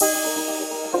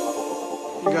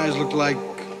You guys look like...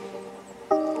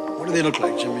 What do they look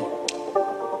like, Jimmy?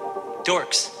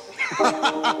 Dorks.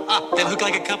 They look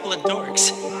like a couple of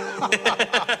dorks. Ha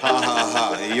ha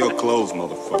ha. Hey, your clothes,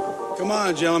 motherfucker. Come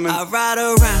on, gentlemen. I ride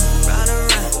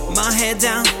around, my head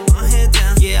down.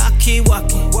 Yeah, I keep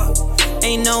walking.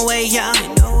 Ain't no way out.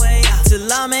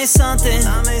 Till I made something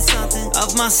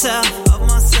of myself.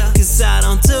 Cause I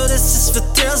don't do this just for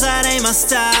thrills, that ain't my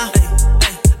style.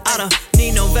 I don't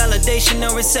need no validation,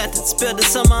 no acceptance. Build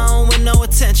this on my own with no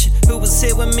attention. Who was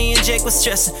here when me and Jake was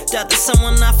stressing? Doubt there's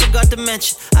someone I forgot to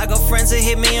mention. I got friends that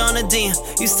hit me on a DM.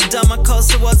 Used to dump my calls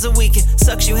towards the weekend.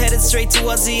 Sucks, you headed straight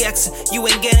towards the exit. You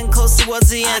ain't getting close towards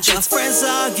the entrance. I got friends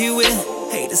I argue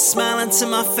with, haters smiling to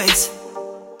my face.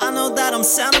 I know that I'm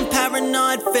sounding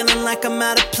paranoid, feeling like I'm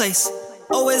out of place.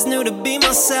 Always knew to be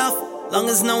myself, long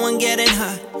as no one getting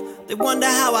hurt. They wonder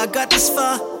how I got this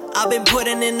far. I've been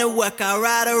putting in the work. I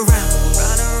ride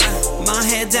around, my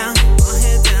head down.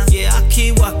 Yeah, I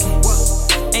keep walking.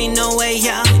 Ain't no way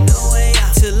out.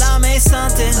 Till I made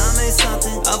something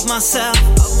of myself.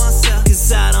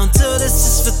 Cause I don't do this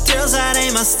just for thrills, that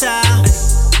ain't my style.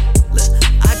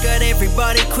 I got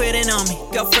everybody quitting on me.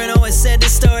 Girlfriend always said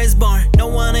this story's boring. No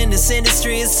one in this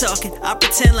industry is talking. I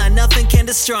pretend like nothing can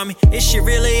destroy me. Is she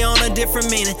really on a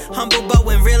different meaning? Humble, but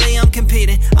when really I'm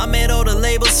competing. I made all the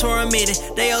labels for a meeting.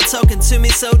 They all talking to me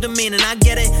so demeaning. I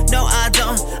get it, no I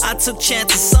don't. I took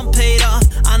chances, some paid off.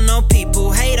 I know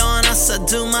people hate on us. I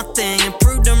do my thing and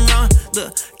prove them wrong.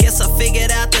 Look, guess I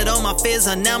figured out that all my fears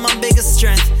are now my biggest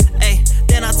strength. Ayy,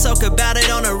 then I talk about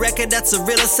it on a record, that's the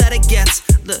realest that it gets.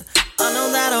 Look, I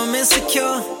know that I'm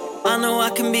insecure, I know I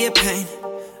can be a pain.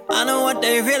 I know what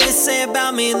they really say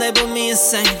about me, label me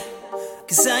insane.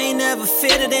 Cause I ain't never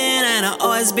fitted in and I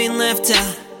always been left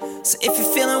out. So if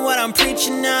you're feeling what I'm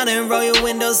preaching now, then roll your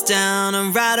windows down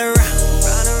and ride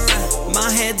around, my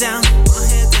head down.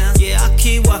 Yeah, I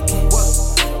keep walking,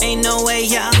 ain't no way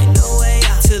out.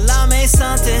 Till I made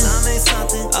something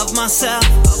of myself.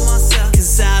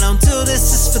 Cause I don't do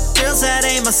this just for thrills, that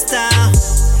ain't my style.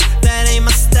 That ain't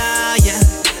my style, yeah.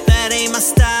 That ain't my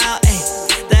style,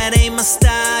 ayy. That ain't my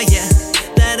style, yeah.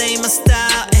 That ain't my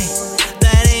style, ayy.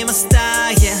 That ain't my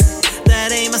style, yeah.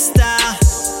 That ain't my style.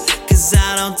 Cause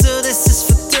I don't do this just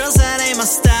for thrills, that ain't my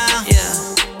style, yeah.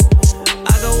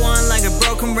 I got one like a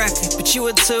broken record, but you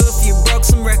would too if you broke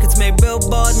some records. Made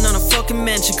Billboard and on a fucking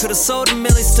mention. Could've sold a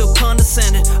milli, still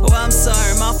condescending. Oh, I'm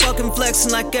sorry, my fucking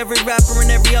flexing like every rapper in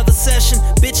every other session.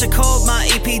 Bitch, I called my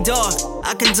EP dog.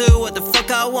 I can do what the fuck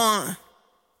I want.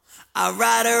 I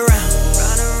ride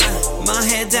around, my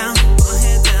head down.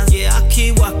 Yeah, I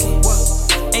keep walking,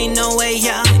 ain't no way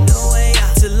out.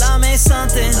 Till I made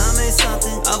something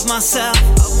of myself.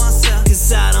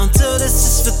 Cause I don't do this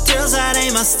just for thrills, that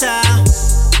ain't my style.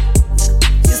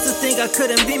 Used to think I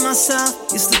couldn't be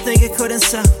myself, used to think it couldn't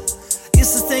sell.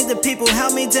 Used to think that people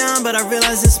held me down, but I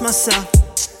realized it's myself.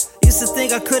 Used to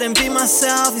think I couldn't be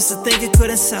myself, used to think it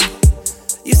couldn't sell.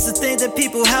 Used to think that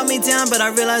people held me down, but I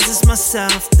realized it's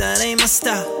myself. That ain't my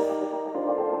style.